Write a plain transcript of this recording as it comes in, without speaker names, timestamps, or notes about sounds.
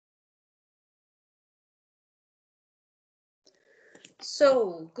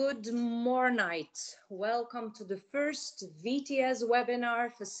So, good morning. Welcome to the first VTS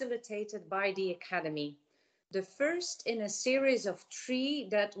webinar facilitated by the Academy. The first in a series of 3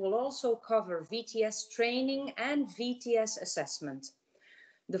 that will also cover VTS training and VTS assessment.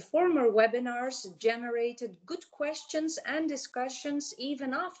 The former webinars generated good questions and discussions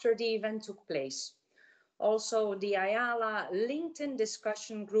even after the event took place. Also, the Ayala LinkedIn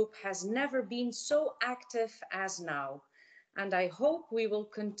discussion group has never been so active as now. And I hope we will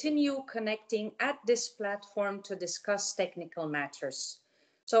continue connecting at this platform to discuss technical matters.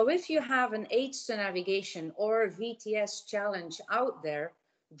 So if you have an aids to navigation or VTS challenge out there,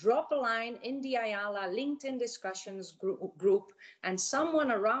 drop a line in the Ayala LinkedIn discussions group and someone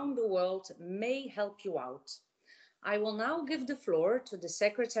around the world may help you out. I will now give the floor to the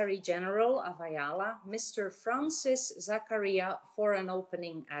Secretary General of Ayala, Mr. Francis Zakaria, for an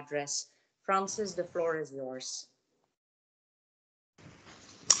opening address. Francis, the floor is yours.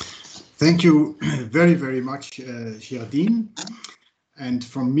 Thank you very much, Jardine. And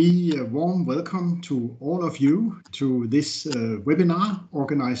from me, a warm welcome to all of you to this webinar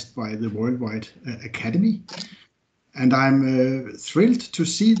organized by the Worldwide Academy. And I'm thrilled to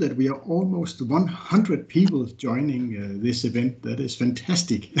see that we are almost 100 people joining this event. That is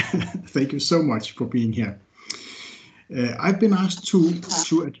fantastic. Thank you so much for being here. I've been asked to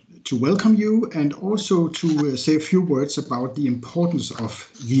welcome you and also to say a few words about the importance of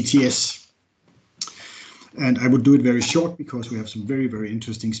VTS. And I will do it very short because we have some very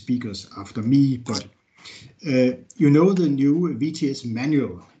interesting speakers after me. But you know, the new VTS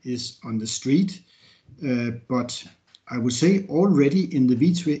manual is on the street, but I would say already in the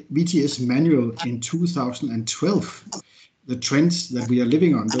VTS manual in 2012, the trends that we are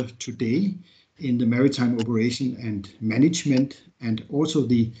living under today in the maritime operation and management, and also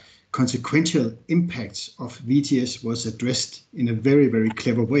the consequential impacts of VTS was addressed in a very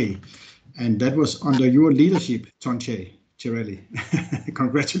clever way. And that was under your leadership, Tonche Cirelli.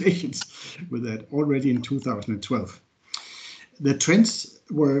 Congratulations with that already in 2012. The trends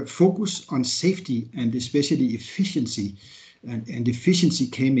were focused on safety and especially efficiency. And efficiency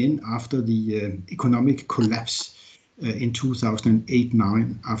came in after the economic collapse in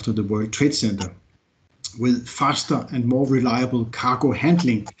 2008-9 after the World Trade Center, with faster and more reliable cargo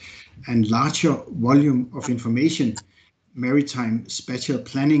handling and larger volume of information, maritime spatial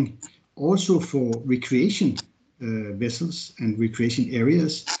planning, also for recreation vessels and recreation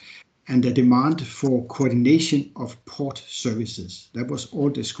areas, and a demand for coordination of port services. That was all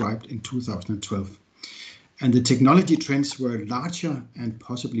described in 2012. And the technology trends were larger and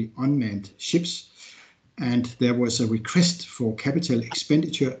possibly unmanned ships, and there was a request for capital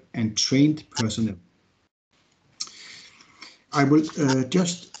expenditure and trained personnel. I will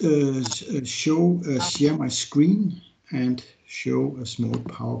just share my screen and show a small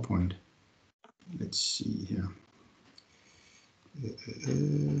PowerPoint. Let's see here.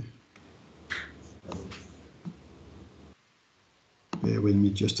 Bear with me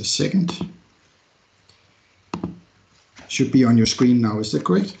just a second. Should be on your screen now, is that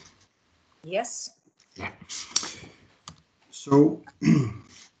correct? Yes. Yeah. So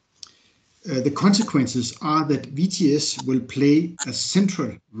the consequences are that VTS will play a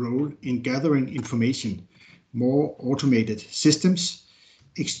central role in gathering information, more automated systems.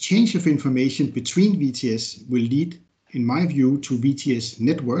 Exchange of information between VTS will lead, in my view, to VTS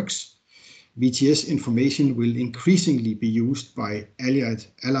networks. VTS information will increasingly be used by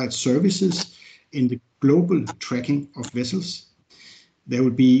allied services in the global tracking of vessels. There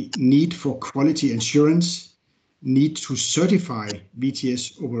will be need for quality assurance, need to certify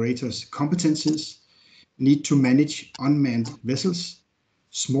VTS operators' competences, need to manage unmanned vessels,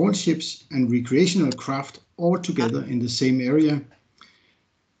 small ships and recreational craft all together in the same area.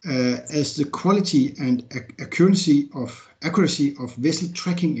 As the quality and accuracy of vessel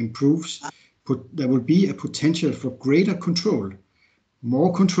tracking improves, there will be a potential for greater control.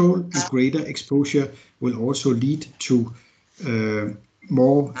 More control and greater exposure will also lead to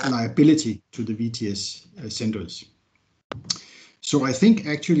more liability to the VTS centers. So I think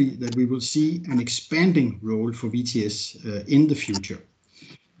actually that we will see an expanding role for VTS in the future.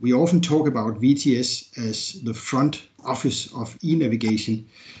 We often talk about VTS as the front office of e-navigation,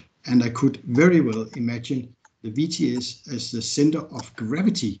 and I could very well imagine the VTS as the center of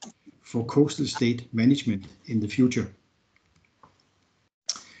gravity for coastal state management in the future.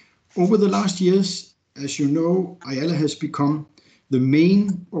 Over the last years, as you know, Ayala has become the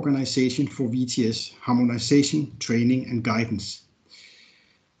main organization for VTS harmonization, training and guidance.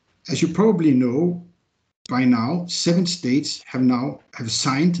 As you probably know, by now 7 states have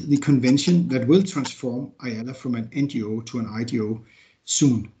signed the convention that will transform IALA from an NGO to an IDO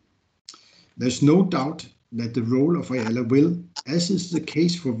soon. There's no doubt that the role of IALA will, as is the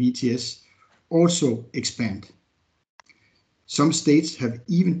case for VTS, also expand. Some states have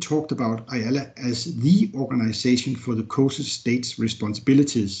even talked about IALA as the organization for the coastal states'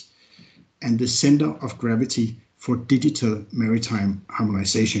 responsibilities and the center of gravity for digital maritime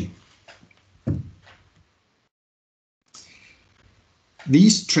harmonization.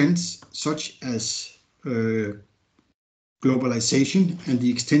 These trends, such as globalization and the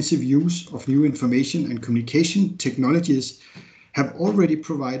extensive use of new information and communication technologies, have already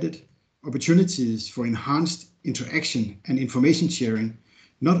provided opportunities for enhanced interaction and information sharing,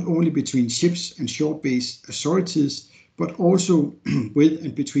 not only between ships and shore-based authorities, but also with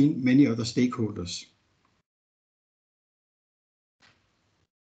and between many other stakeholders.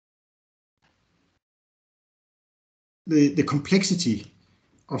 The complexity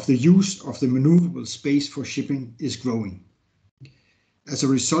of the use of the maneuverable space for shipping is growing. As a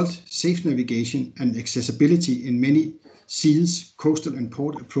result, safe navigation and accessibility in many seas, coastal and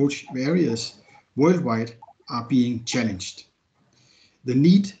port approach areas worldwide are being challenged. The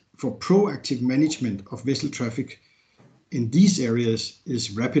need for proactive management of vessel traffic in these areas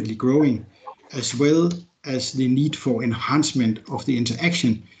is rapidly growing, as well as the need for enhancement of the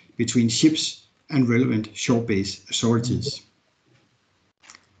interaction between ships and relevant shore-based authorities.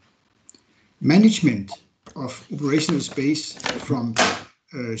 Management of operational space from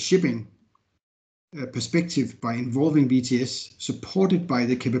shipping perspective by involving VTS, supported by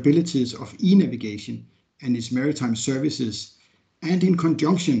the capabilities of e-navigation and its maritime services, and in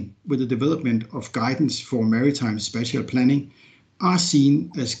conjunction with the development of guidance for maritime spatial planning, are seen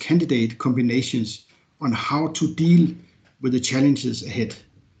as candidate combinations on how to deal with the challenges ahead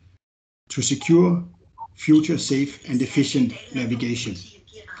to secure future safe and efficient navigation.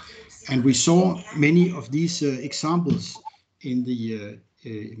 And we saw many of these examples in the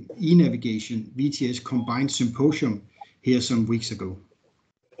e-navigation VTS combined symposium here some weeks ago.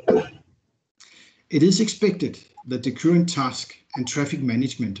 It is expected that the current task and traffic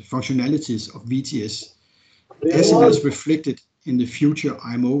management functionalities of VTS, as it is reflected in the future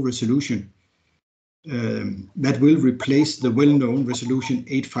IMO resolution that will replace the well-known resolution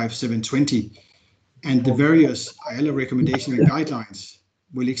 85720, and the various IALA recommendations and guidelines,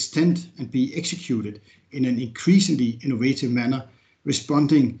 will extend and be executed in an increasingly innovative manner,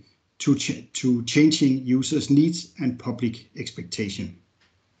 responding to changing users' needs and public expectation.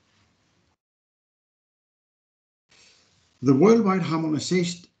 The worldwide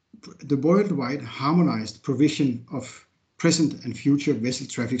harmonized provision of present and future vessel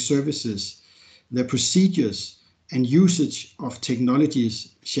traffic services, their procedures and usage of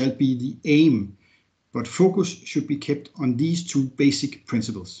technologies shall be the aim, but focus should be kept on these 2 basic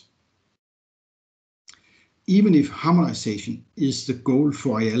principles. Even if harmonization is the goal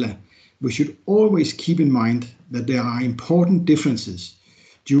for IALA, we should always keep in mind that there are important differences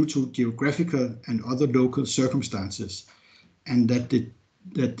due to geographical and other local circumstances, and that the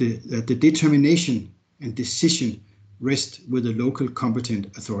determination and decision rest with the local competent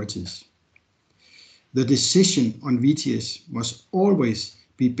authorities. The decision on VTS must always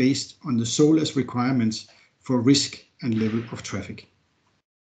be based on the SOLAS requirements for risk and level of traffic.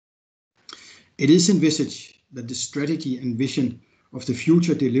 It is envisaged that the strategy and vision of the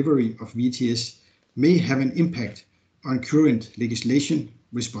future delivery of VTS may have an impact on current legislation,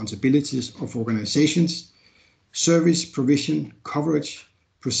 responsibilities of organizations, service provision, coverage,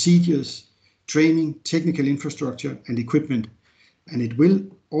 procedures, training, technical infrastructure and equipment, and it will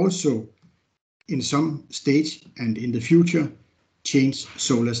also, in some stage and in the future, change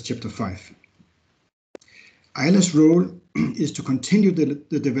SOLAS Chapter 5. IALA's role is to continue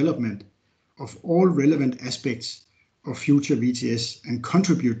the development of all relevant aspects of future VTS and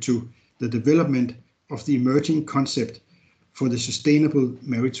contribute to the development of the emerging concept for the sustainable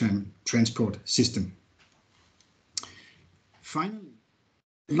maritime transport system. Finally,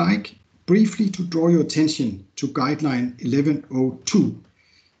 I'd like briefly to draw your attention to Guideline 1102,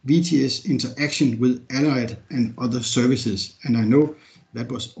 VTS interaction with allied and other services, and I know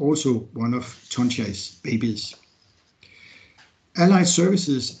that was also one of Tonchai's babies. Allied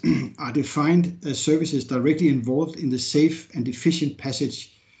services are defined as services directly involved in the safe and efficient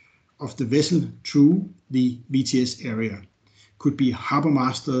passage of the vessel through the VTS area. Could be harbor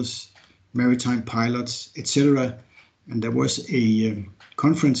masters, maritime pilots, etc. And there was a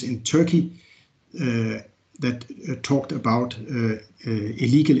conference in Turkey that talked about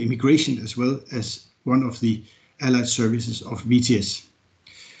illegal immigration as well as one of the allied services of VTS.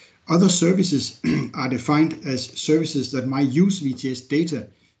 Other services are defined as services that might use VTS data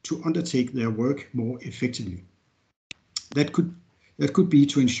to undertake their work more effectively. That could be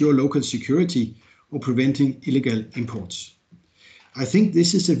to ensure local security or preventing illegal imports. I think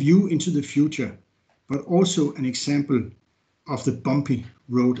this is a view into the future, but also an example of the bumpy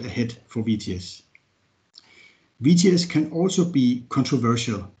road ahead for VTS. VTS can also be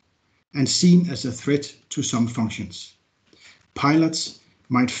controversial and seen as a threat to some functions. Pilots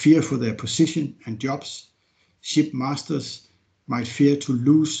might fear for their position and jobs. Ship masters might fear to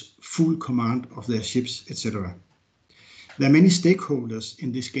lose full command of their ships, etc. There are many stakeholders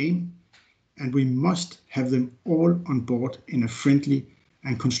in this game, and we must have them all on board in a friendly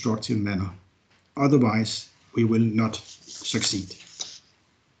and constructive manner. Otherwise, we will not succeed.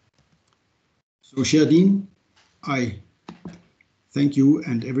 So, Géraldine, I thank you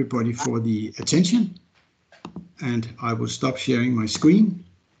and everybody for the attention, and I will stop sharing my screen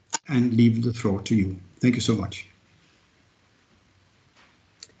and leave the floor to you. Thank you so much.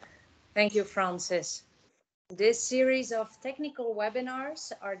 Thank you, Francis. This series of technical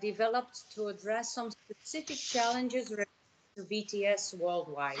webinars are developed to address some specific challenges related to VTS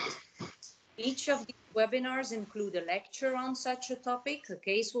worldwide. Each of these webinars include a lecture on such a topic, a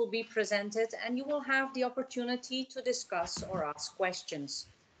case will be presented, and you will have the opportunity to discuss or ask questions.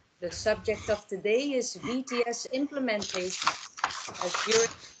 The subject of today is VTS implementation. As during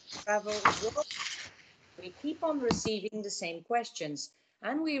travel worldwide, we keep on receiving the same questions,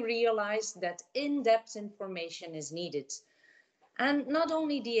 and we realize that in-depth information is needed. And not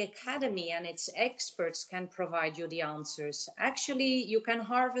only the Academy and its experts can provide you the answers, actually you can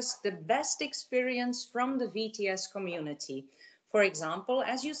harvest the best experience from the VTS community. For example,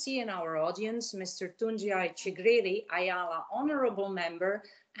 as you see in our audience, Mr. Tunjai Chigreri Ayala, honorable member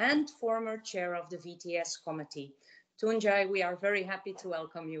and former chair of the VTS committee. Tunjai, we are very happy to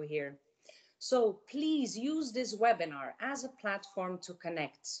welcome you here. So please use this webinar as a platform to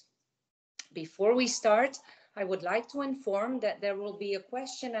connect. Before we start, I would like to inform that there will be a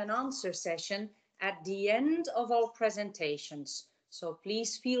question and answer session at the end of our presentations. So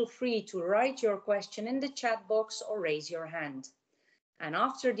please feel free to write your question in the chat box or raise your hand. And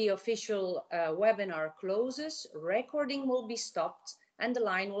after the official webinar closes, recording will be stopped and the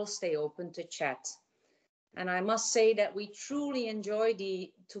line will stay open to chat. And I must say that we truly enjoy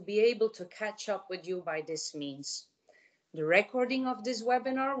to be able to catch up with you by this means. The recording of this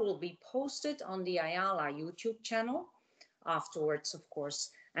webinar will be posted on the Ayala YouTube channel afterwards, of course.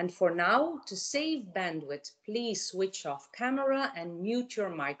 And for now, to save bandwidth, please switch off camera and mute your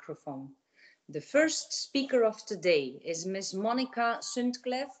microphone. The first speaker of today is Ms. Monica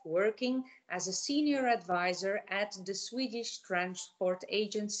Sundklev, working as a senior advisor at the Swedish Transport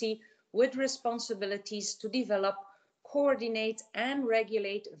Agency with responsibilities to develop, coordinate and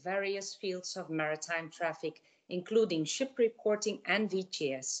regulate various fields of maritime traffic, including ship reporting and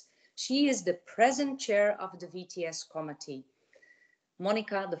VTS. She is the present chair of the VTS committee.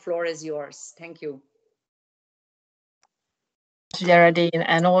 Monica, the floor is yours. Thank you. Geraldine,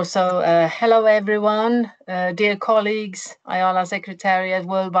 and also hello everyone, dear colleagues, Ayala Secretariat,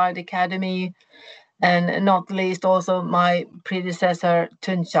 Worldwide Academy, and not least also my predecessor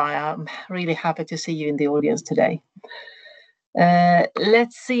Tunjai. I'm really happy to see you in the audience today.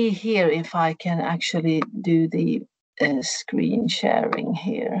 Let's see here if I can actually do the screen sharing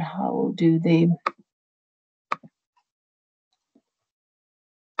here. I will do the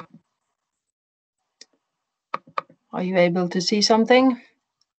Are you able to see something?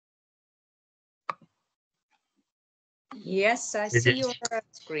 Yes, I see your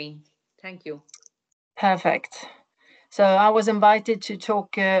screen. Thank you. Perfect. So I was invited to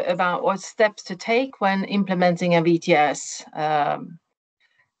talk about what steps to take when implementing a VTS.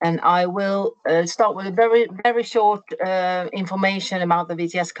 And I will start with a very short information about the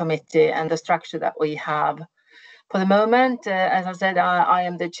VTS committee and the structure that we have. For the moment, as I said, I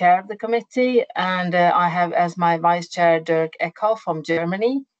am the chair of the committee, and I have as my vice chair Dirk Eckhoff from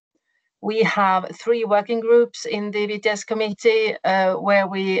Germany. We have 3 working groups in the VTS committee where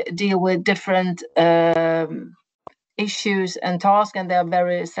we deal with different issues and tasks, and they're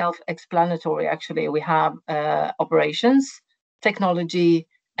very self-explanatory actually. We have operations, technology,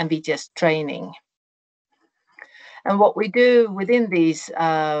 and VTS training. And what we do within these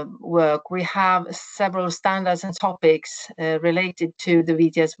work, we have several standards and topics related to the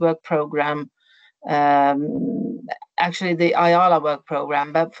VTS work program actually the IALA work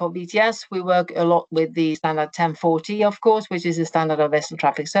program, but for VTS we work a lot with the standard 1040, of course, which is the standard of vessel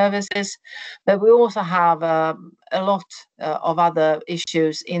traffic services, but we also have a lot of other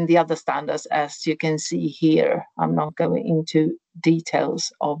issues in the other standards, as you can see here. I'm not going into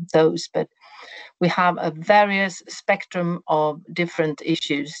details of those, but we have a various spectrum of different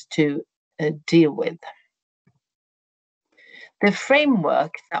issues to deal with. The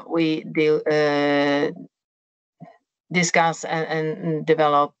framework that we discuss and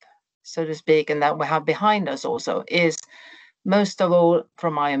develop, so to speak, and that we have behind us also is most of all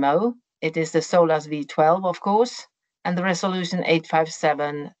from IMO. It is the SOLAS V12, of course, and the Resolution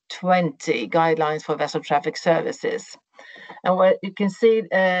 857/20 guidelines for vessel traffic services. And what you can see,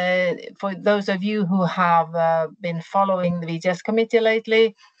 for those of you who have been following the VTS committee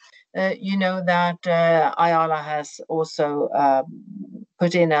lately, you know that IALA has also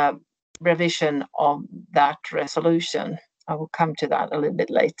put in a revision of that resolution. I will come to that a little bit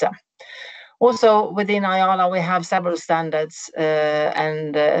later. Also within IALA we have several standards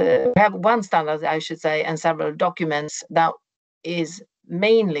and we have one standard, I should say, and several documents that is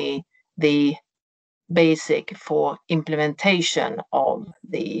mainly the basic for implementation of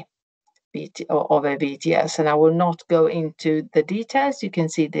the of a VTS, and I will not go into the details. You can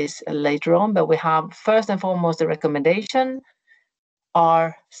see this later on, but we have first and foremost the recommendation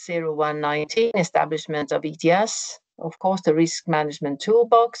R0119, establishment of VTS, of course the risk management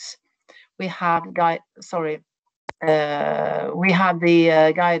toolbox. We have the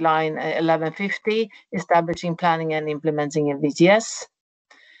guideline 1150, establishing, planning and implementing a VTS.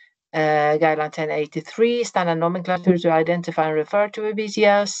 Guideline 1083, standard nomenclature to identify and refer to a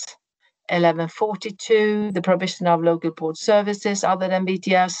VTS. 1142, the provision of local port services other than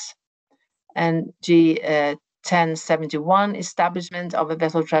VTS. And G1071, establishment of a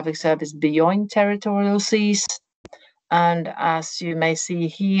vessel traffic service beyond territorial seas. And as you may see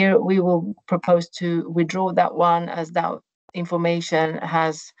here, we will propose to withdraw that one, as that information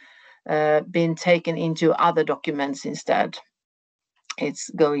has been taken into other documents instead. It's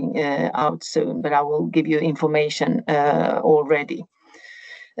going out soon, but I will give you information already.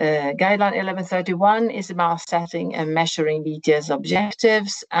 Guideline 1131 is about setting and measuring VTS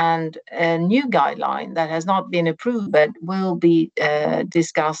objectives, and a new guideline that has not been approved but will be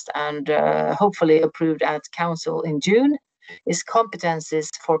discussed and hopefully approved at Council in June is competencies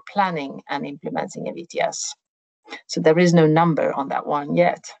for planning and implementing a VTS. So there is no number on that one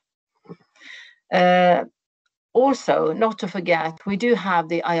yet. Also, not to forget, we do have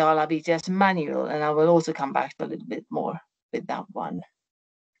the IALA VTS manual, and I will also come back to a little bit more with that one.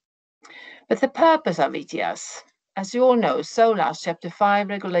 But the purpose of VTS, as you all know, SOLAS Chapter 5,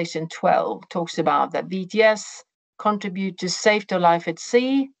 Regulation 12 talks about that VTS contribute to safety of life at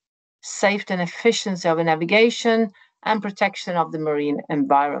sea, safety and efficiency of navigation, and protection of the marine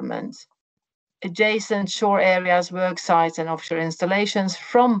environment. Adjacent shore areas, work sites, and offshore installations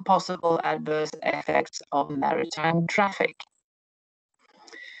from possible adverse effects of maritime traffic.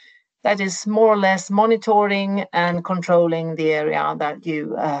 That is more or less monitoring and controlling the area that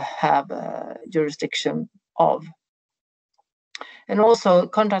you have jurisdiction of. And also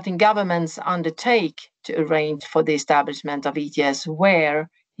contracting governments undertake to arrange for the establishment of VTS where,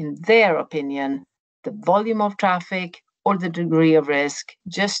 in their opinion, the volume of traffic or the degree of risk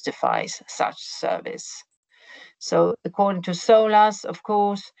justifies such service. So according to SOLAS, of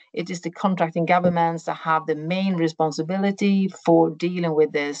course, it is the contracting governments that have the main responsibility for dealing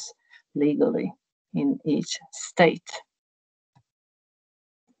with this legally in each state.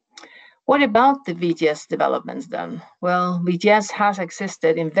 What about the VTS developments then? Well, VTS has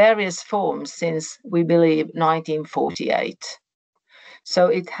existed in various forms since, we believe, 1948. So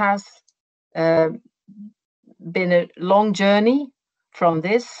it has been a long journey from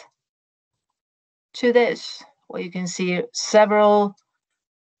this to this, where you can see several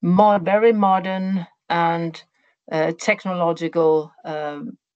very modern and technological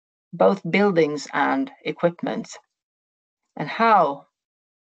both buildings and equipment. And how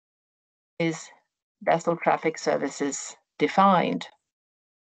is vessel traffic services defined?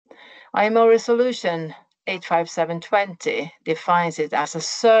 IMO Resolution 857/20 defines it as a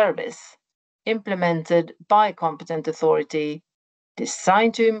service implemented by a competent authority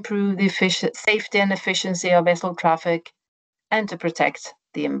designed to improve the safety and efficiency of vessel traffic and to protect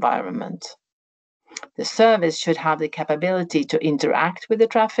the environment. The service should have the capability to interact with the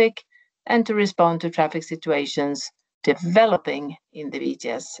traffic and to respond to traffic situations developing in the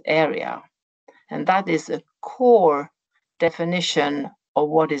VTS area. And that is a core definition of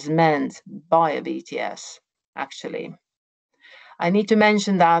what is meant by a VTS, actually. I need to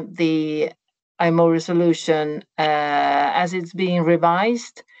mention that the IMO resolution, as it's being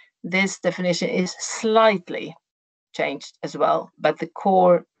revised, this definition is slightly changed as well, but the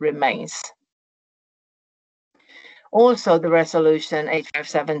core remains. Also, the resolution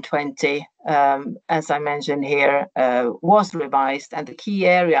 85720, as I mentioned here, was revised, and the key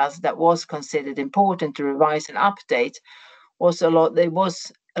areas that was considered important to revise and update was a lot. There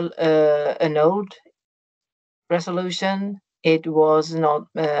was an old resolution. It was not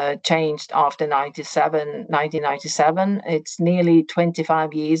changed after 1997. It's nearly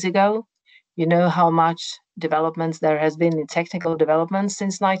 25 years ago. You know how much developments there has been in technical developments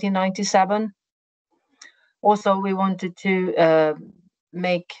since 1997. Also, we wanted to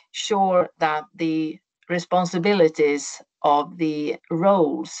make sure that the responsibilities of the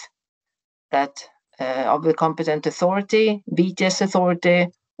roles that of the competent authority, VTS authority,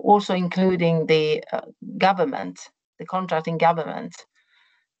 also including the government, the contracting government,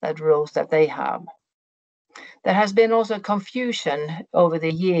 that roles that they have. There has been also confusion over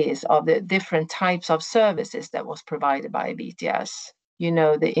the years of the different types of services that was provided by VTS. You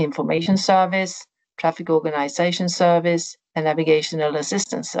know, the information service, traffic organization service, and navigational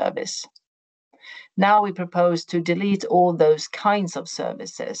assistance service. Now we propose to delete all those kinds of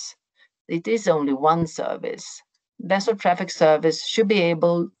services. It is only one service. Vessel traffic service should be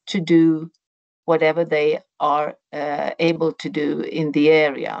able to do whatever they are able to do in the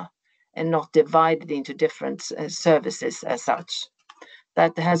area, and not divided into different services as such.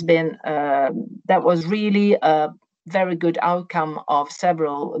 That has been that was really a very good outcome of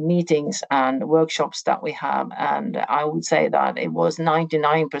several meetings and workshops that we have, and I would say that it was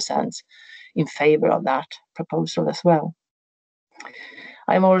 99% in favor of that proposal as well.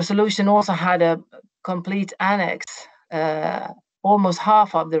 IMO resolution also had a complete annex. Almost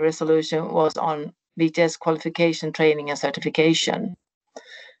half of the resolution was on VTS qualification, training, and certification.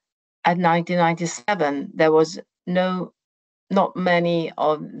 At 1997, there was not many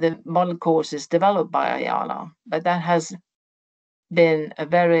of the model courses developed by Ayala, but that has been a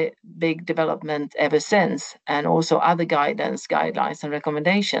very big development ever since, and also other guidelines and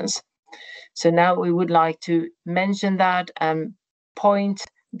recommendations. So now we would like to mention that and point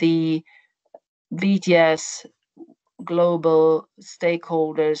the VTS global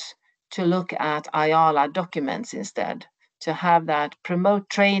stakeholders to look at Ayala documents instead, to have that promote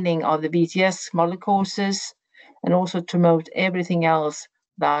training of the VTS model courses, and also promote everything else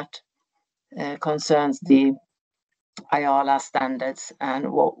that concerns the Ayala standards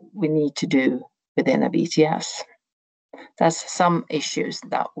and what we need to do within a VTS. That's some issues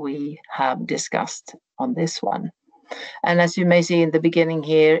that we have discussed on this one. And as you may see in the beginning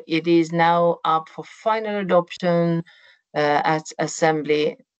here, it is now up for final adoption at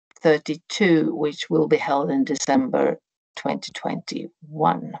Assembly 32, which will be held in December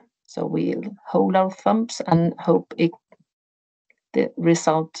 2021. So we'll hold our thumbs and hope the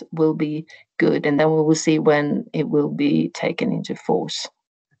result will be good, and then we will see when it will be taken into force.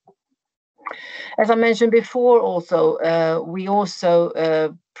 As I mentioned before, also we also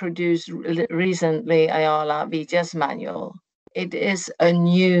produced recently Ayala VTS manual. It is a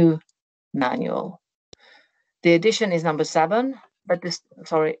new manual. The edition is number 7, but the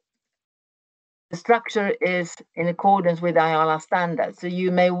structure is in accordance with Ayala standards. So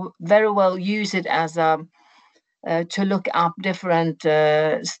you may very well use it as a to look up different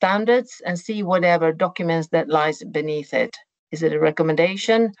standards and see whatever documents that lies beneath it. Is it a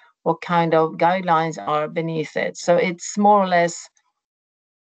recommendation? What kind of guidelines are beneath it? So it's more or less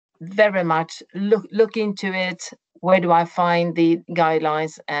very much look into it. Where do I find the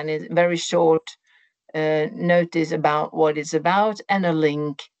guidelines? And it's very short notice about what it's about and a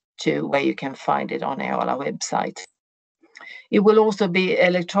link to where you can find it on our website. It will also be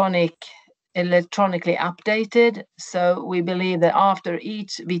electronically updated. So we believe that after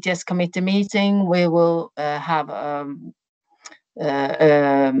each VTS committee meeting, we will have a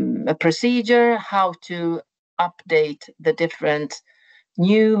procedure how to update the different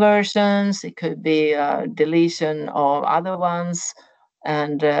new versions. It could be deletion of other ones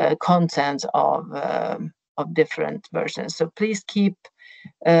and content of different versions. So please keep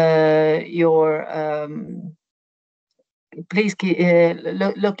look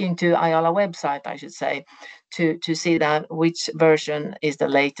into Ayala website, I should say, to see that which version is the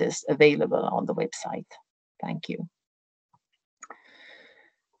latest available on the website. Thank you.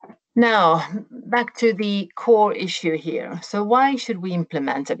 Now, back to the core issue here. So why should we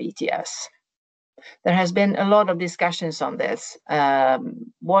implement a VTS? There has been a lot of discussions on this.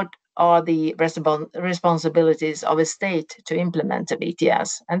 What are the responsibilities of a state to implement a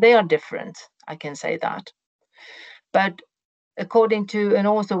VTS? And they are different, I can say that. But according to, and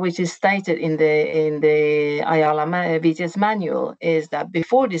also which is stated in the Ayala VTS manual, is that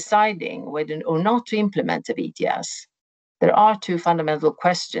before deciding whether or not to implement a VTS, there are two fundamental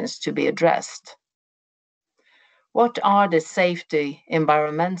questions to be addressed. What are the safety,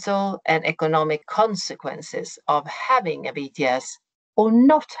 environmental, and economic consequences of having a VTS or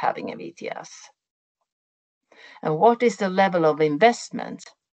not having a VTS? And what is the level of investment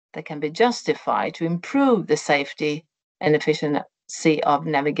that can be justified to improve the safety and efficiency of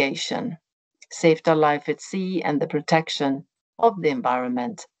navigation, safety of life at sea, and the protection of the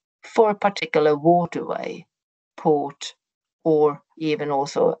environment for a particular waterway, port, or even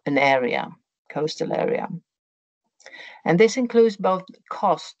also an area, coastal area? And this includes both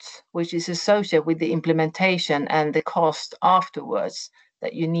costs, which is associated with the implementation, and the cost afterwards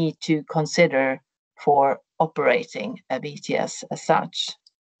that you need to consider for operating a VTS as such.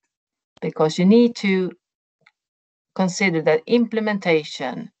 Because you need to consider that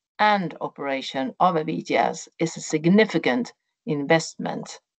implementation and operation of a VTS is a significant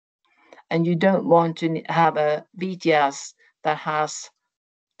investment. And you don't want to have a VTS that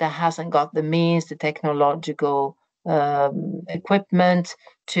hasn't got the means, the technological equipment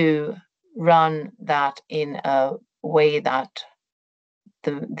to run that in a way that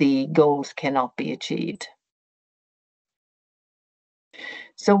the goals cannot be achieved.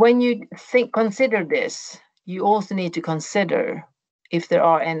 So when you consider this, you also need to consider if there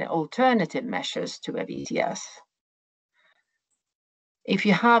are any alternative measures to a VTS. If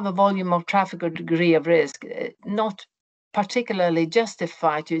you have a volume of traffic or degree of risk not particularly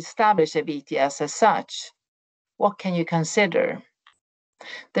justified to establish a VTS as such, what can you consider?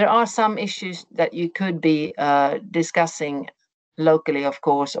 There are some issues that you could be discussing locally, of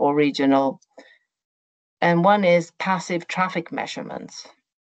course, or regional. And one is passive traffic measurements.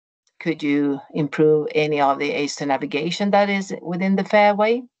 Could you improve any of the aids to navigation that is within the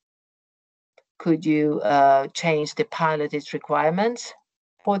fairway? Could you change the piloted requirements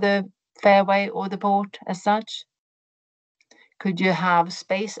for the fairway or the port as such? Could you have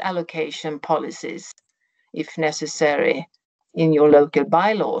space allocation policies, if necessary, in your local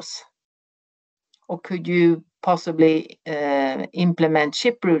bylaws? Or could you possibly implement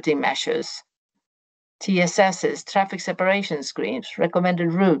ship routing measures, TSSs, traffic separation screens,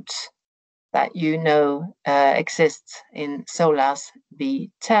 recommended routes that you know exists in SOLAS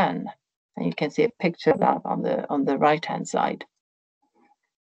V10? And you can see a picture of that on the right-hand side.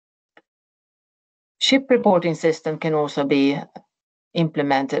 Ship reporting system can also be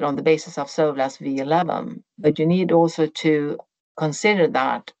implemented on the basis of SOLAS V11, but you need also to consider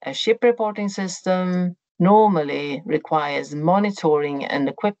that a ship reporting system normally requires monitoring and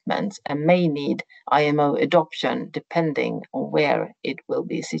equipment and may need IMO adoption depending on where it will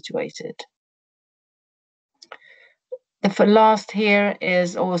be situated. The last here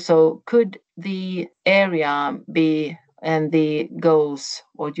is also, could the area be and the goals,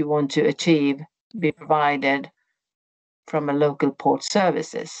 what you want to achieve, be provided from a local port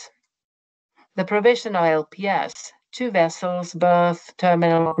services? The provision of LPS to vessels, berth,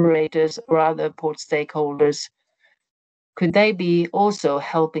 terminal operators, or other port stakeholders, could they be also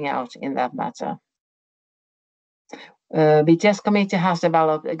helping out in that matter? VTS committee has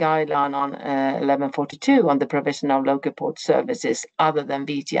developed a guideline on 1142 on the provision of local port services other than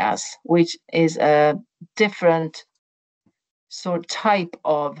VTS, which is a different sort of type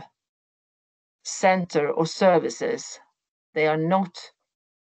of center or services. They are not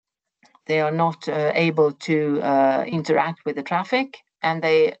able to interact with the traffic, and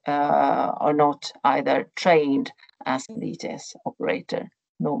they are not either trained as a VTS operator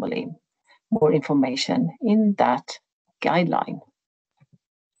normally. More information in that guideline.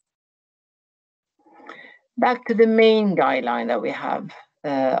 Back to the main guideline that we have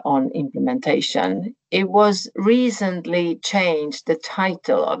on implementation. It was recently changed, the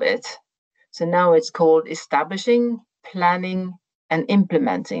title of it. So now it's called Establishing, Planning, and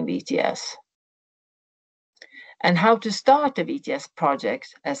Implementing VTS. And how to start a VTS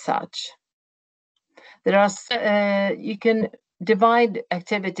project as such. There are, you can divide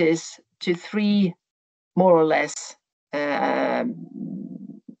activities to three, more or less,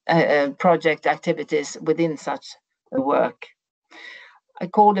 project activities within such a work. I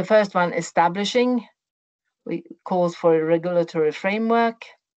call the first one establishing, which calls for a regulatory framework.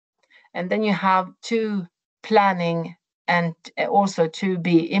 And then you have two, planning, and also to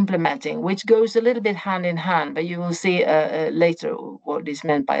be implementing, which goes a little bit hand in hand, but you will see later what is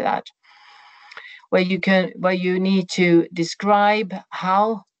meant by that. Where you need to describe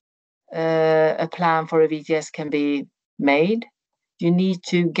how a plan for a VTS can be made. you need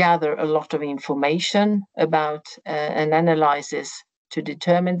to gather a lot of information about an analysis to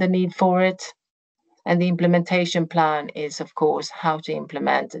determine the need for it. And the implementation plan is, of course, how to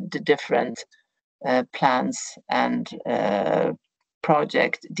implement the different plans and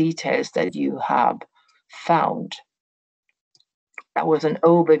project details that you have found. That was an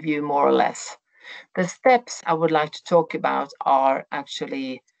overview, more or less. The steps I would like to talk about are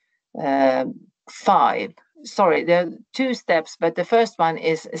actually 5. Sorry, there are 2 steps, but the first one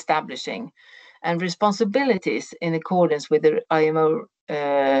is establishing and responsibilities in accordance with the IMO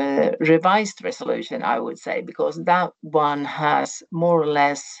revised resolution, I would say, because that one has more or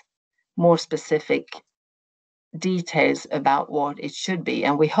less more specific details about what it should be,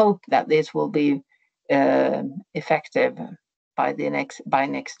 and we hope that this will be effective by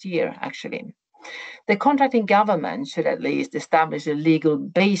next year, actually. The contracting government should at least establish a legal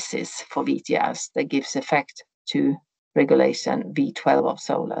basis for VTS that gives effect to regulation V12 of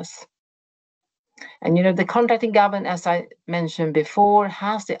SOLAS. And the contracting government, as I mentioned before,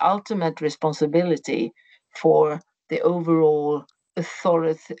 has the ultimate responsibility for the overall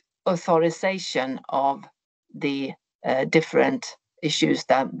authorization of the different issues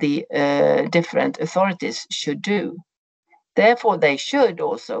that the different authorities should do. Therefore, they should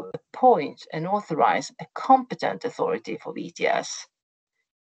also appoint and authorize a competent authority for VTS,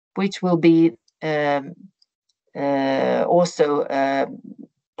 which will be also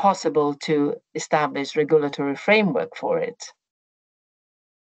possible to establish regulatory framework for it.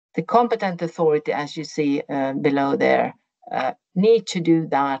 The competent authority, as you see below there, need to do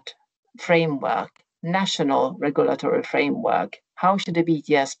that framework, national regulatory framework. How should the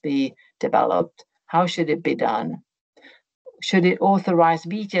VTS be developed? How should it be done? Should it authorize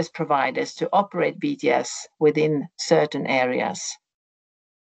VTS providers to operate VTS within certain areas?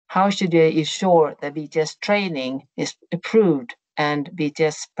 How should they ensure that VTS training is approved and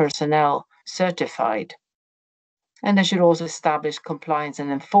VTS personnel certified? And they should also establish compliance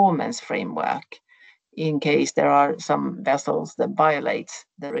and enforcement framework in case there are some vessels that violate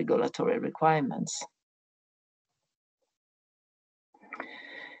the regulatory requirements.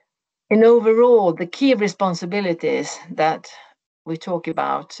 In overall, the key responsibilities that we talk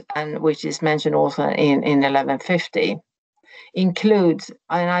about, and which is mentioned also in 1150, includes,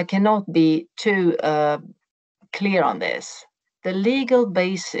 and I cannot be too clear on this, the legal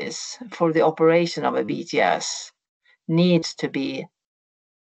basis for the operation of a VTS needs to be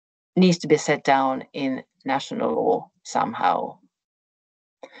set down in national law somehow.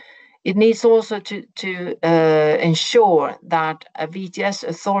 It needs also to ensure that a VTS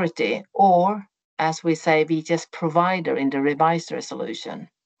authority, or as we say, VTS provider in the revised resolution,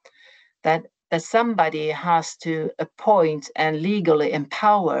 that somebody has to appoint and legally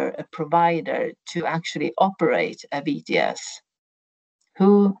empower a provider to actually operate a VTS.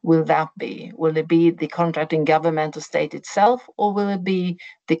 Who will that be? Will it be the contracting government or state itself, or will it be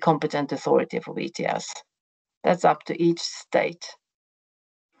the competent authority for VTS? That's up to each state.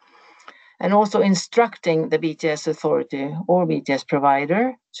 And also instructing the VTS authority or VTS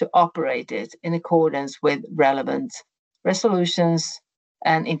provider to operate it in accordance with relevant resolutions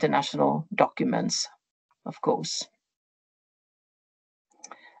and international documents, of course.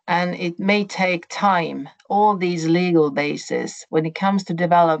 And it may take time, all these legal bases, when it comes to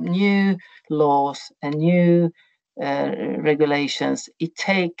develop new laws and new regulations, it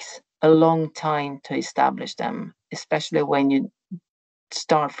takes a long time to establish them, especially when you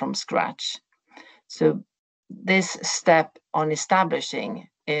start from scratch. So this step on establishing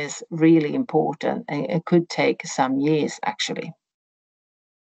is really important, and it could take some years actually.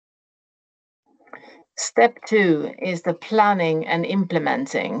 Step 2 is the planning and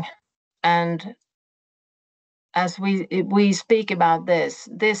implementing. And as we speak about this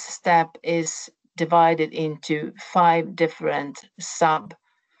step is divided into 5 different sub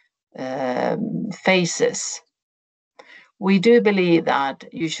phases. We do believe that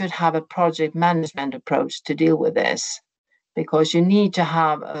you should have a project management approach to deal with this, because you need to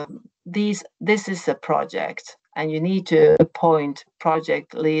have this is a project, and you need to appoint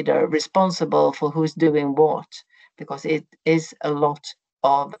project leader responsible for who's doing what, because it is a lot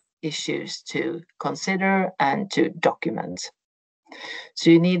of issues to consider and to document. So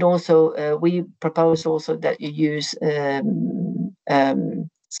you need also, we propose also that you use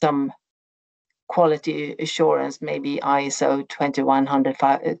some quality assurance, maybe ISO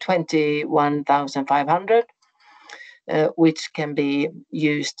 21500, which can be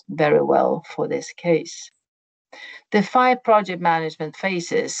used very well for this case. The 5 project management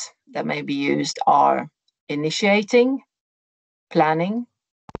phases that may be used are initiating, planning,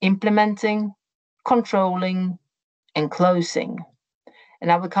 implementing, controlling, and closing.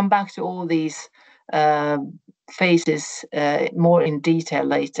 And I will come back to all these phases more in detail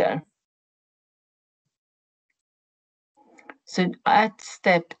later. So at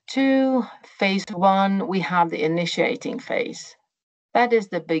step 2, phase 1, we have the initiating phase. That is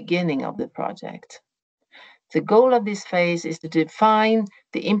the beginning of the project. The goal of this phase is to define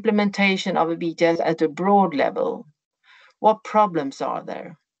the implementation of a VTS at a broad level. What problems are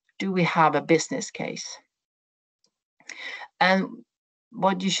there? Do we have a business case? And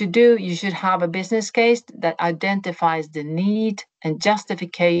what you should do, you should have a business case that identifies the need and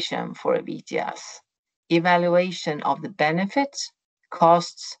justification for a VTS, evaluation of the benefits,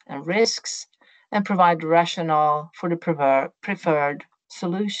 costs, and risks, and provide rationale for the preferred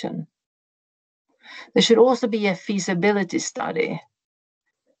solution. There should also be a feasibility study,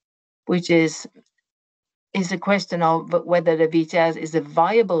 which is a question of whether the VTS is a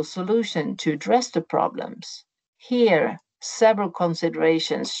viable solution to address the problems. Here, several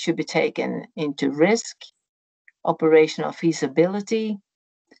considerations should be taken into: risk, operational feasibility,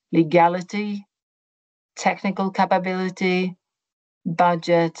 legality, technical capability,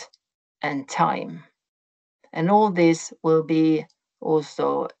 budget, and time. And all this will be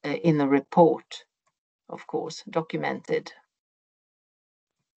also in the report, of course, documented.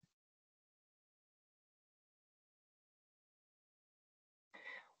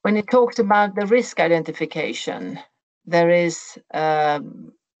 When it talks about the risk identification, there is, to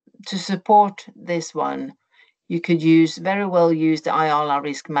support this one, you could very well use the IALA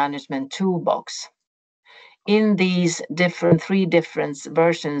risk management toolbox. In these three different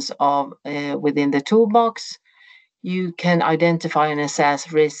versions of within the toolbox, you can identify and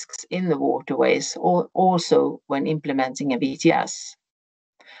assess risks in the waterways, or also when implementing a VTS.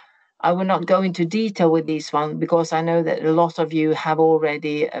 I will not go into detail with this one because I know that a lot of you have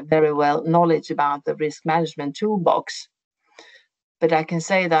already very well knowledge about the risk management toolbox. But I can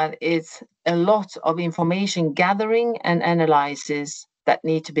say that it's a lot of information gathering and analysis that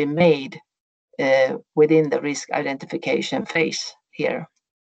need to be made within the risk identification phase here.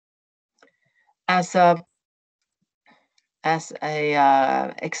 As a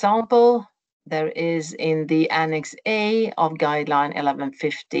example, there is in the Annex A of Guideline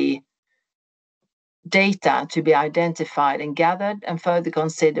 1150 data to be identified and gathered and further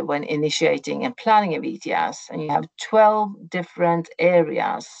considered when initiating and planning a VTS. And you have 12 different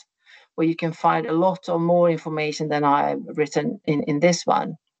areas where you can find a lot of more information than I've written in this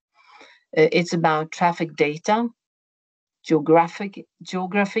one. It's about traffic data,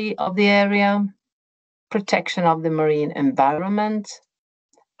 geography of the area, protection of the marine environment,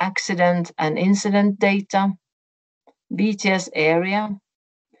 accident and incident data, VTS area,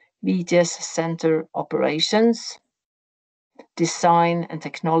 VTS center operations, design and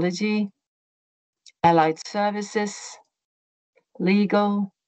technology, allied services,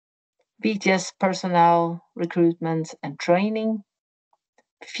 legal, VTS personnel, recruitment and training,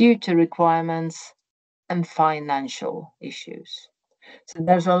 future requirements, and financial issues. So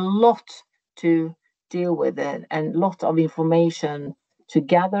there's a lot to deal with it and a lot of information to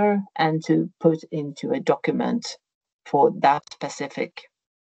gather and to put into a document for that specific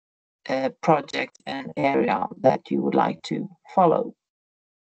project and area that you would like to follow.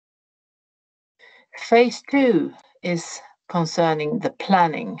 Phase 2 is concerning the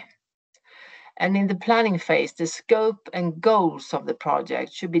planning. And in the planning phase, the scope and goals of the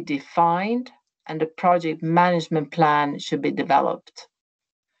project should be defined and the project management plan should be developed.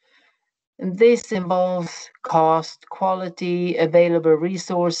 And this involves cost, quality, available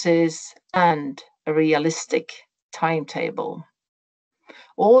resources, and a realistic timetable.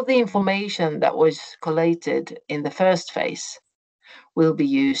 All the information that was collated in the first phase will be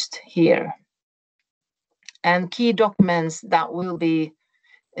used here. And key documents that will be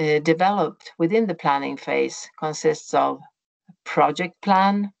developed within the planning phase consists of project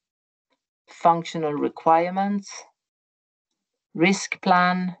plan, functional requirements, risk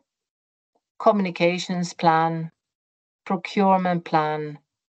plan, communications plan, procurement plan,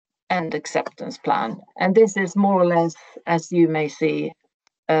 and acceptance plan. And this is more or less, as you may see,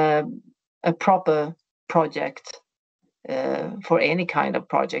 a proper project for any kind of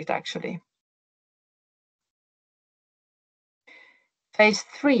project, actually. Phase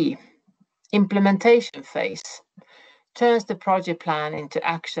 3, implementation phase, turns the project plan into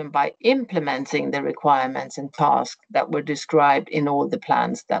action by implementing the requirements and tasks that were described in all the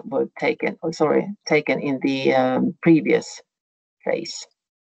plans that were taken in the previous phase.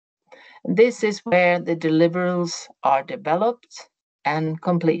 This is where the deliverables are developed and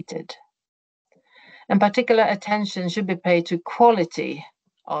completed. And particular attention should be paid to quality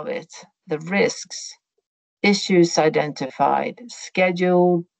of it, the risks, issues identified,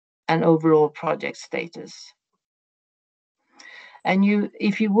 schedule, and overall project status. And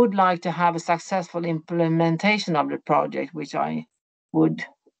if you would like to have a successful implementation of the project, which I would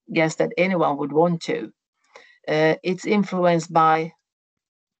guess that anyone would want to, it's influenced by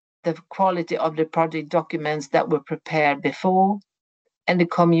the quality of the project documents that were prepared before and the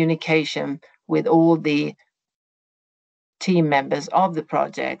communication with all the team members of the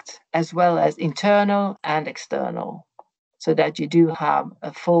project, as well as internal and external, so that you do have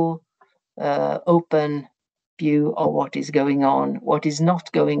a full open view of what is going on, what is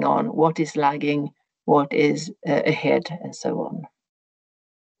not going on, what is lagging, what is ahead, and so on.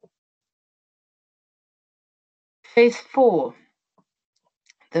 Phase 4,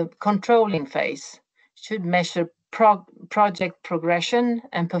 the controlling phase, should measure project progression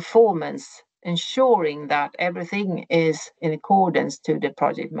and performance, ensuring that everything is in accordance to the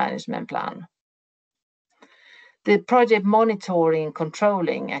project management plan. The project monitoring and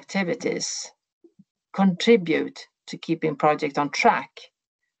controlling activities contribute to keeping project on track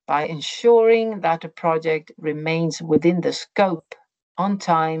by ensuring that the project remains within the scope, on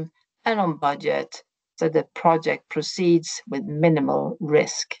time and on budget, so the project proceeds with minimal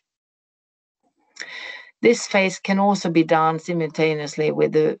risk. This phase can also be done simultaneously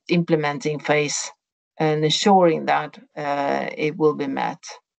with the implementing phase and ensuring that it will be met.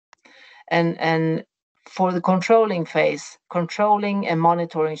 And for the controlling phase, controlling and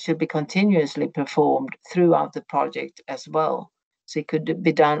monitoring should be continuously performed throughout the project as well. So it could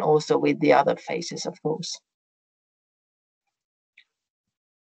be done also with the other phases, of course.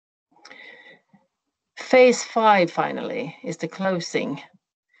 Phase 5, finally, is the closing.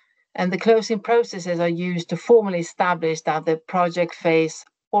 And the closing processes are used to formally establish that the project phase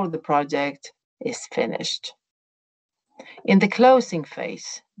or the project is finished. In the closing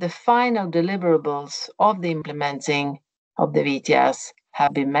phase, the final deliverables of the implementing of the VTS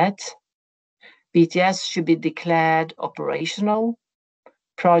have been met. VTS should be declared operational,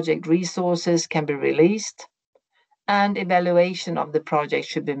 project resources can be released, and evaluation of the project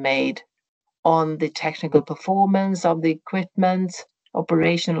should be made on the technical performance of the equipment,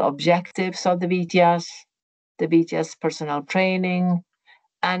 operational objectives of the VTS personnel training,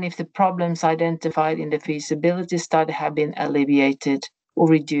 and if the problems identified in the feasibility study have been alleviated or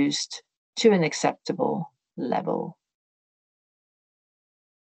reduced to an acceptable level.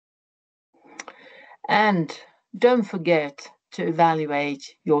 And don't forget to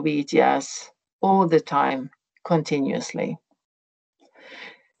evaluate your VTS all the time, continuously.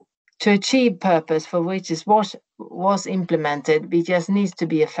 To achieve purpose for which it was implemented, VTS needs to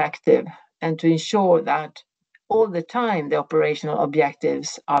be effective, and to ensure that all the time the operational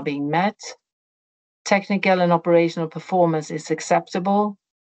objectives are being met, technical and operational performance is acceptable,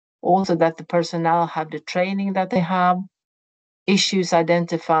 also that the personnel have the training that they have, issues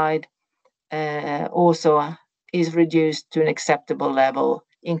identified also is reduced to an acceptable level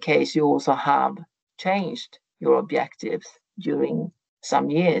in case you also have changed your objectives during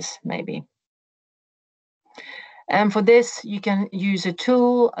some years, maybe. And for this, you can use a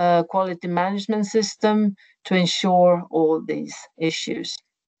tool, a quality management system, to ensure all these issues.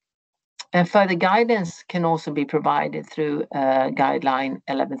 And further guidance can also be provided through guideline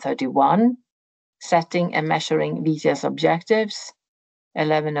 1131, setting and measuring VTS objectives,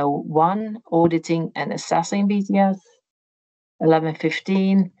 1101, auditing and assessing VTS,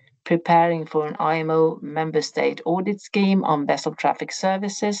 1115, preparing for an IMO member state audit scheme on vessel traffic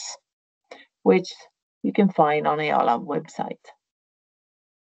services, which you can find on EALA website.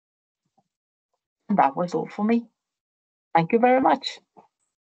 And that was all for me. Thank you very much.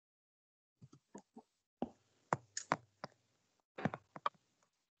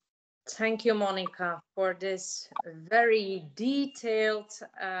 Thank you, Monica, for this very detailed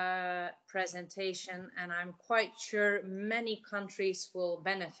presentation, and I'm quite sure many countries will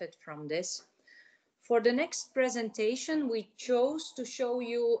benefit from this. For the next presentation, we chose to show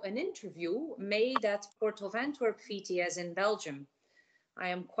you an interview made at Port of Antwerp VTS in Belgium. I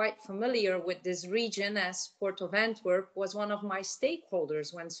am quite familiar with this region, as Port of Antwerp was one of my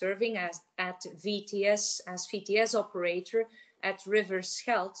stakeholders when serving at VTS as VTS operator at River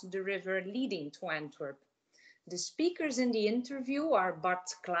Scheldt, the river leading to Antwerp. The speakers in the interview are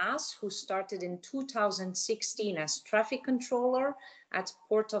Bart Klaas, who started in 2016 as traffic controller at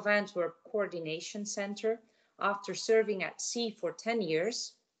Port of Antwerp Coordination Center after serving at sea for 10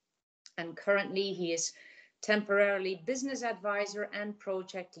 years. And currently he is temporarily business advisor and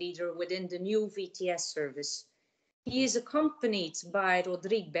project leader within the new VTS service. He is accompanied by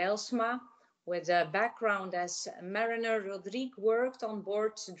Rodrigue Bijlsma, With a background as mariner, Rodrigue worked on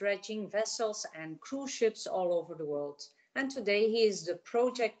board dredging vessels and cruise ships all over the world. And today he is the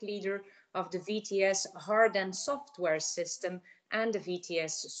project leader of the VTS hard and software system and the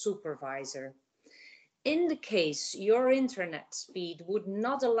VTS supervisor. In the case your internet speed would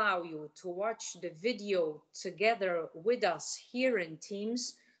not allow you to watch the video together with us here in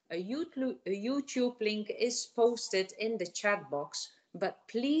Teams, a YouTube link is posted in the chat box, but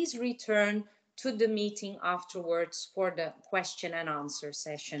please return to the meeting afterwards for the question and answer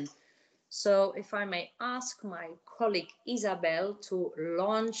session. So if I may ask my colleague Isabel to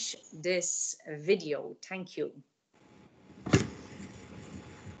launch this video. Thank you.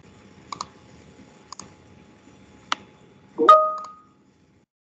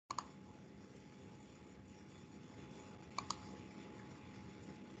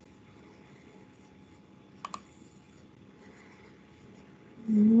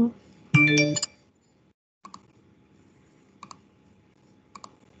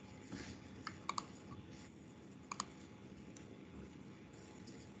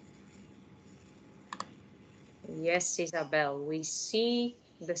 Yes, Isabel, we see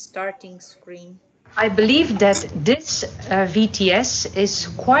the starting screen. I believe that this VTS is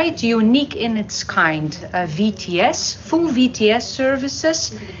quite unique in its kind. VTS, full VTS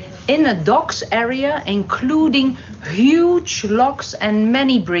services in a docks area, including huge locks and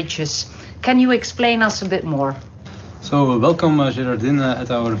many bridges. Can you explain us a bit more? So welcome Gerardine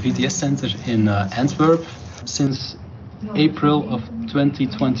at our VTS center in Antwerp. Since April of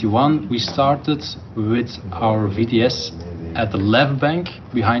 2021 we started with our VTS at the left bank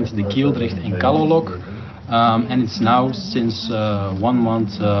behind the Kieldrecht and Kallolock, and it's now since 1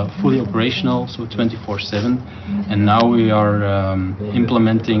 month fully operational, so 24/7, and now we are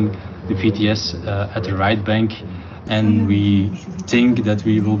implementing the VTS at the right bank, and we think that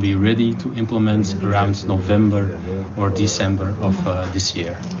we will be ready to implement around November or December of this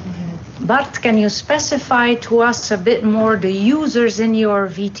year. Bart, can you specify to us a bit more the users in your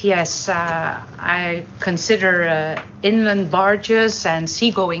VTS? I consider inland barges and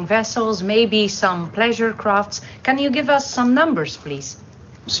seagoing vessels, maybe some pleasure crafts. Can you give us some numbers, please?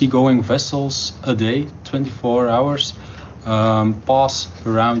 Seagoing vessels a day, 24 hours, pass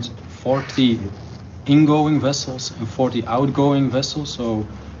around 40 ingoing vessels and 40 outgoing vessels, so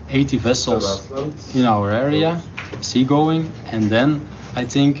 80 vessels in our area, seagoing, and then I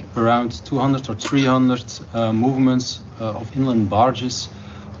think around 200 or 300 movements of inland barges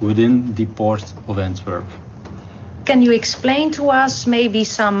within the port of Antwerp. Can you explain to us maybe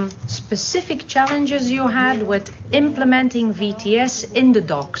some specific challenges you had with implementing VTS in the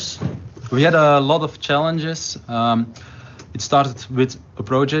docks? We had a lot of challenges. It started with a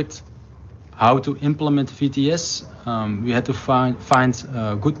project, how to implement VTS. We had to find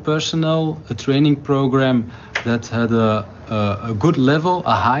good personnel, a training program that had a good level,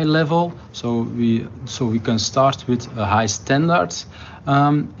 a high level, so we can start with a high standard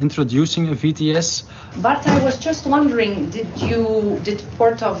introducing a VTS. Bart, I was just wondering, did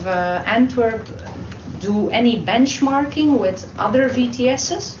Port of Antwerp do any benchmarking with other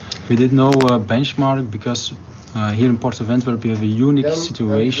VTSs? We did no benchmark because here in Port of Antwerp we have a unique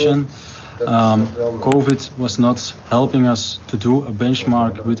situation. COVID was not helping us to do a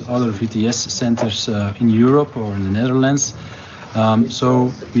benchmark with other VTS centers in Europe or in the Netherlands.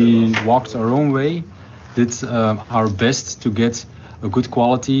 So we walked our own way, did our best to get a good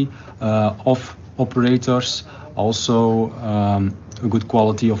quality of operators, also a good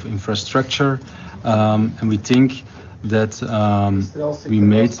quality of infrastructure, and we think that we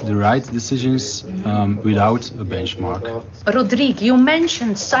made the right decisions without a benchmark. Rodrigue, you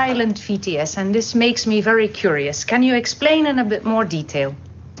mentioned silent VTS, and this makes me very curious. Can you explain in a bit more detail?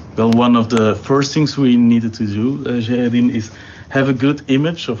 Well, one of the first things we needed to do, Gerardine, is have a good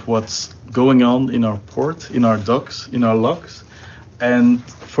image of what's going on in our port, in our docks, in our locks. And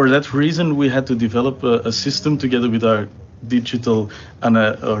for that reason, we had to develop a system together with our digital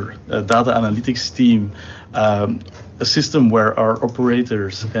or data analytics team, a system where our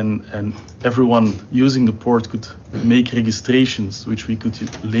operators and everyone using the port could make registrations, which we could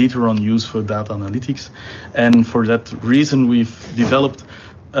later on use for data analytics. And for that reason, we've developed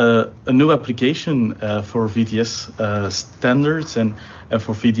a new application for VTS standards and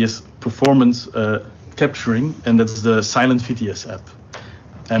for VTS performance capturing, and that's the Silent VTS app.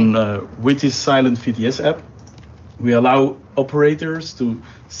 And with this Silent VTS app, we allow operators to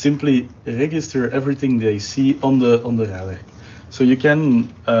simply register everything they see on the radar. So you can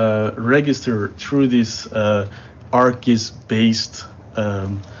register through this ArcGIS-based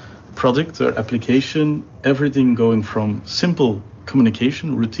product or application, everything going from simple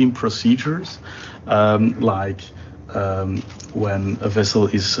communication, routine procedures, like when a vessel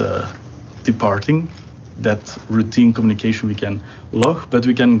is departing. That routine communication we can log, but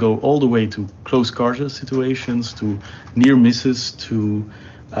we can go all the way to close quarter situations, to near misses, to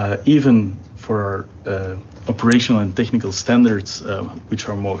even for our operational and technical standards, which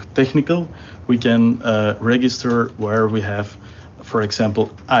are more technical, we can register where we have, for example,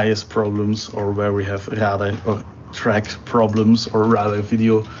 IS problems, or where we have radar or track problems, or radar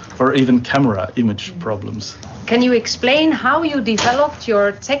video, or even camera image problems. Can you explain how you developed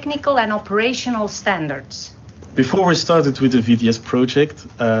your technical and operational standards? Before we started with the VTS project,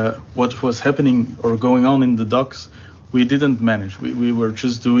 what was happening or going on in the docks, we didn't manage. We were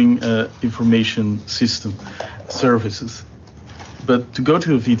just doing information system services. But to go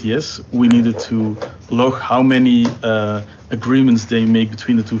to a VTS, we needed to log how many agreements they make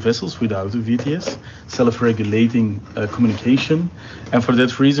between the two vessels without a VTS, self-regulating communication. And for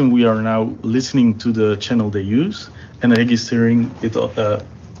that reason, we are now listening to the channel they use and registering it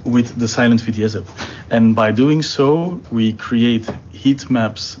with the silent VTS app. And by doing so, we create heat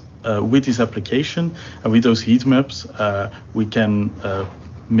maps with this application. And with those heat maps, we can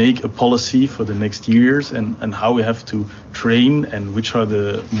make a policy for the next years and how we have to train and which are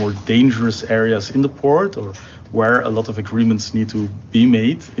the more dangerous areas in the port, or where a lot of agreements need to be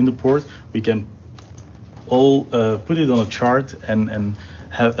made in the port. We can all put it on a chart and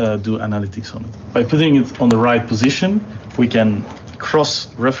do analytics on it. By putting it on the right position, we can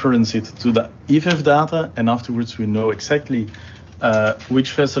cross-reference it to the EFF data, and afterwards we know exactly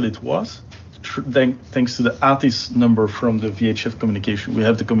which vessel it was. Thanks to the ATIS number from the VHF communication, we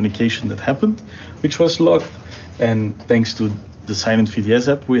have the communication that happened, which was logged. And thanks to the silent VTS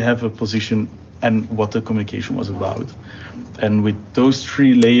app, we have a position and what the communication was about. And with those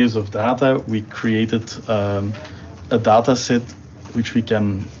 3 layers of data, we created a data set which we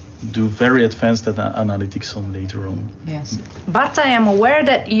can do very advanced analytics on later on. Yes. But I am aware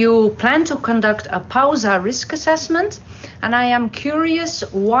that you plan to conduct a PAUSA risk assessment, and I am curious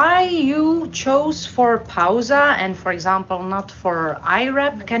why you chose for PAUSA and, for example, not for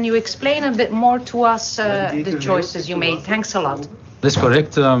IRAP. Can you explain a bit more to us the choices you made? Thanks a lot. That's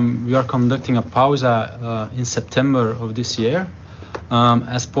correct. We are conducting a PAUSA in September of this year.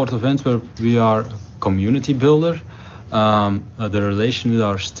 As Port of Antwerp, we are a community builder. The relation with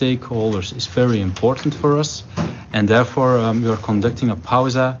our stakeholders is very important for us, and therefore we are conducting a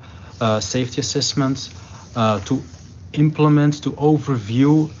PAUSA safety assessment to implement, to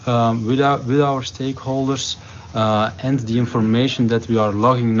overview with our stakeholders and the information that we are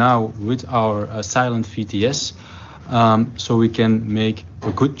logging now with our silent VTS, so we can make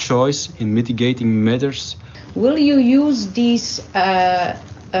a good choice in mitigating measures. Will you use these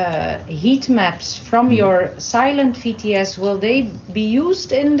heat maps from your silent VTS? Will they be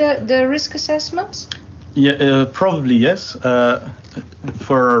used in the risk assessments? Yeah, probably yes.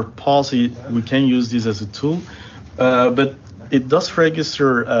 For our policy, we can use this as a tool, but it does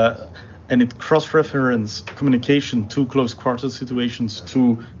register and it cross-reference communication to close quarter situations,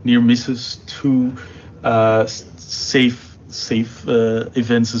 to near misses, to safe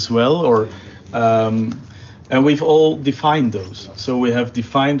events as well, or and we've all defined those. So we have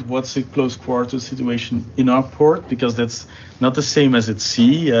defined what's a close quarter situation in our port, because that's not the same as at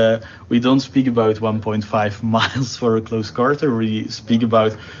sea. We don't speak about 1.5 miles for a close quarter. We speak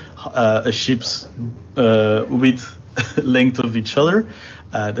about a ship's width length of each other.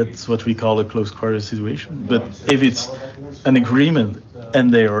 That's what we call a close quarter situation. But if it's an agreement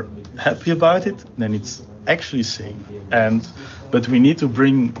and they are happy about it, then it's actually safe. But we need to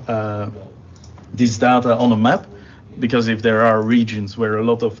bring this data on a map, because if there are regions where a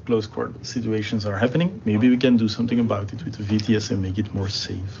lot of close quarter situations are happening, maybe we can do something about it with the VTS and make it more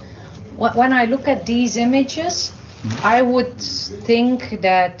safe. When I look at these images, I would think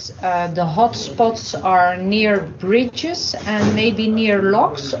that the hotspots are near bridges and maybe near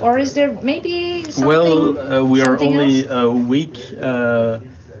locks, or is there maybe something? Well, we are only else? a week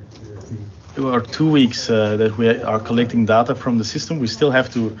or 2 weeks that we are collecting data from the system. We still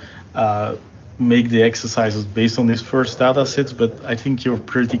have to make the exercises based on these first data sets, but I think you're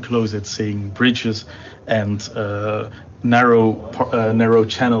pretty close at saying bridges and narrow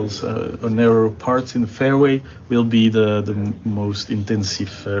channels or narrow parts in the fairway will be the most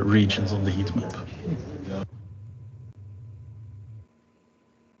intensive regions on the heat map.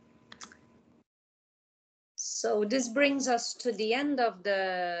 So this brings us to the end of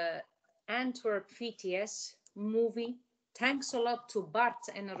the Antwerp VTS movie. Thanks a lot to Bart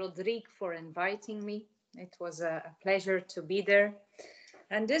and Rodrigue for inviting me. It was a pleasure to be there.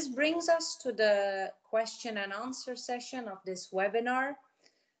 And this brings us to the question and answer session of this webinar.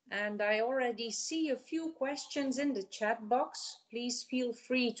 And I already see a few questions in the chat box. Please feel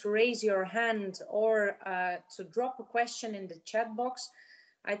free to raise your hand or to drop a question in the chat box.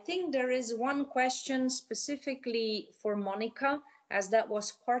 I think there is one question specifically for Monica, as that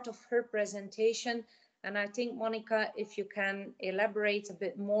was part of her presentation. And I think, Monica, if you can elaborate a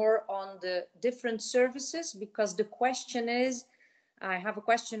bit more on the different services, because the question is, I have a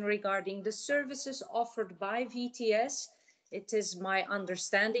question regarding the services offered by VTS. It is my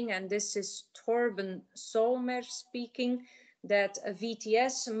understanding, and this is Torben Solmer speaking, that a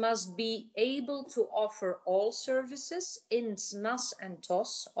VTS must be able to offer all services in NAS and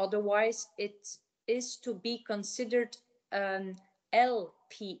TOS, otherwise it is to be considered an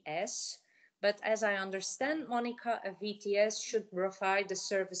LPS. But as I understand, Monica, a VTS should provide the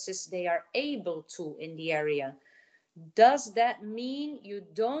services they are able to in the area. Does that mean you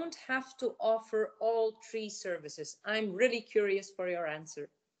don't have to offer all three services? I'm really curious for your answer.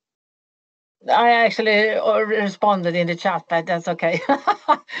 I actually responded in the chat, but that's okay.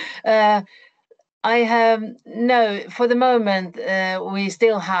 I have no, for the moment, we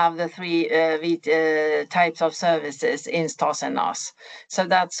still have the three types of services in STOS and NAS. So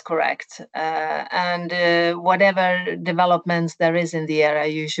that's correct. And whatever developments there is in the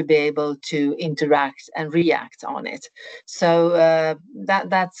area, you should be able to interact and react on it. So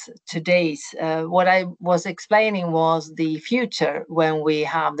that's today's. What I was explaining was the future when we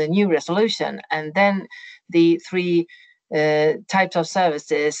have the new resolution, and then the three types of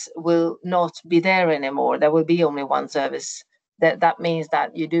services will not be there anymore. There will be only one service. That means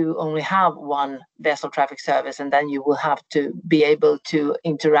that you do only have one vessel traffic service, and then you will have to be able to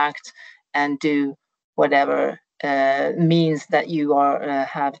interact and do whatever means that you are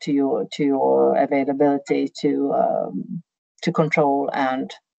have to your availability to control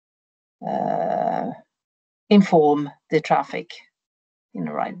and inform the traffic in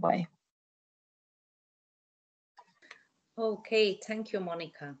the right way. Okay, thank you,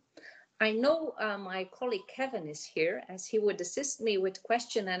 Monica. I know my colleague Kevin is here, as he would assist me with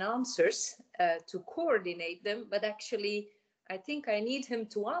question and answers to coordinate them, but actually I think I need him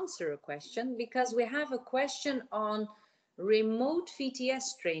to answer a question, because we have a question on remote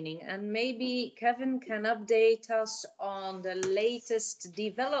VTS training, and maybe Kevin can update us on the latest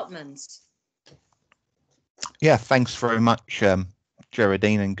developments. Yeah, thanks very much,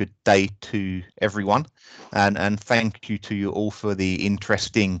 Geraldine, and good day to everyone, and thank you to you all for the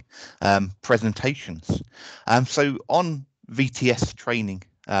interesting presentations. So on VTS training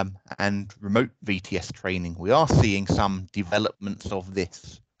and remote VTS training, we are seeing some developments of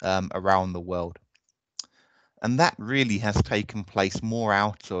this around the world, and that really has taken place more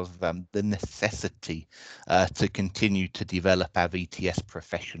out of the necessity to continue to develop our VTS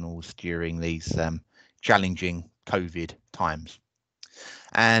professionals during these challenging COVID times.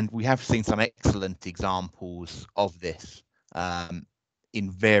 And we have seen some excellent examples of this in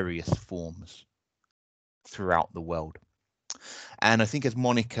various forms throughout the world. And I think, as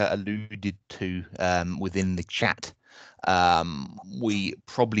Monica alluded to within the chat, we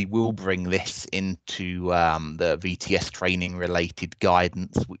probably will bring this into the VTS training related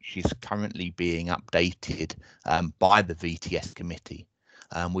guidance, which is currently being updated by the VTS committee.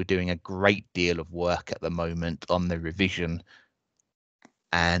 We're doing a great deal of work at the moment on the revision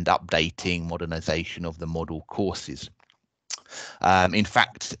and updating modernization of the model courses. In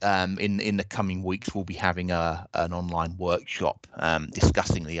fact, in the coming weeks, we'll be having an online workshop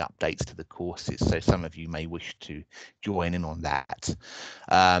discussing the updates to the courses. So some of you may wish to join in on that.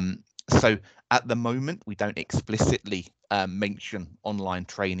 So at the moment, we don't explicitly mention online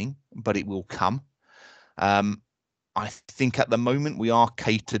training, but it will come. I think at the moment we are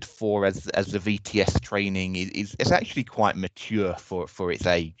catered for as the VTS training is actually quite mature for its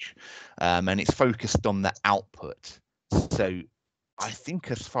age, and it's focused on the output. So I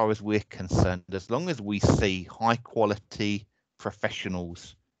think, as far as we're concerned, as long as we see high quality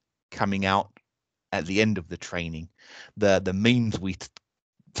professionals coming out at the end of the training, the means we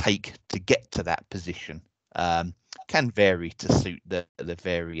take to get to that position can vary to suit the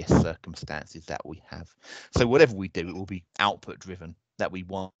various circumstances that we have. So whatever we do, it will be output driven, that we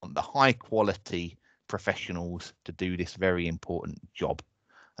want the high quality professionals to do this very important job,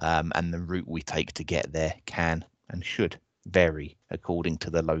 and the route we take to get there can and should vary according to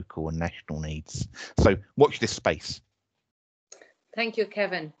the local and national needs. So watch this space. Thank you,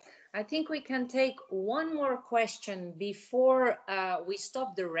 Kevin. I think we can take one more question before we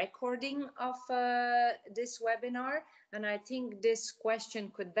stop the recording of this webinar. And I think this question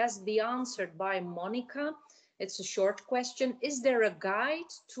could best be answered by Monica. It's a short question. Is there a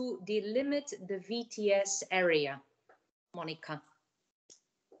guide to delimit the VTS area? Monica.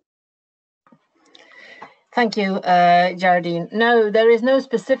 Thank you, Geraldine. No, there is no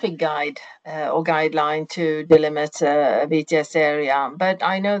specific guide or guideline to delimit a VTS area, but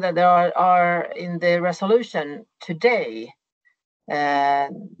I know that there are in the resolution today,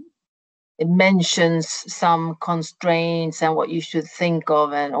 it mentions some constraints and what you should think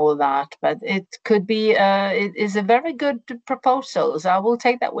of and all that, but it could be, it is a very good proposal. So I will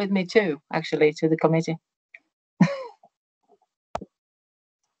take that with me too, actually, to the committee.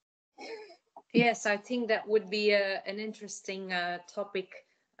 Yes, I think that would be an interesting topic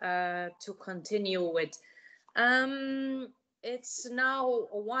to continue with. It's now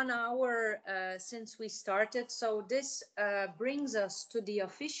 1 hour since we started, so this brings us to the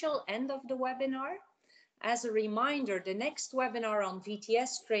official end of the webinar. As a reminder, the next webinar on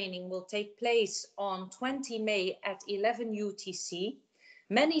VTS training will take place on 20 May at 11 UTC.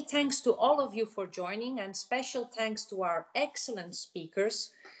 Many thanks to all of you for joining, and special thanks to our excellent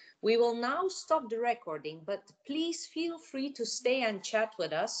speakers. We will now stop the recording, but please feel free to stay and chat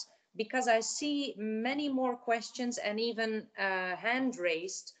with us, because I see many more questions and even hand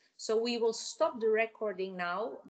raised. So we will stop the recording now.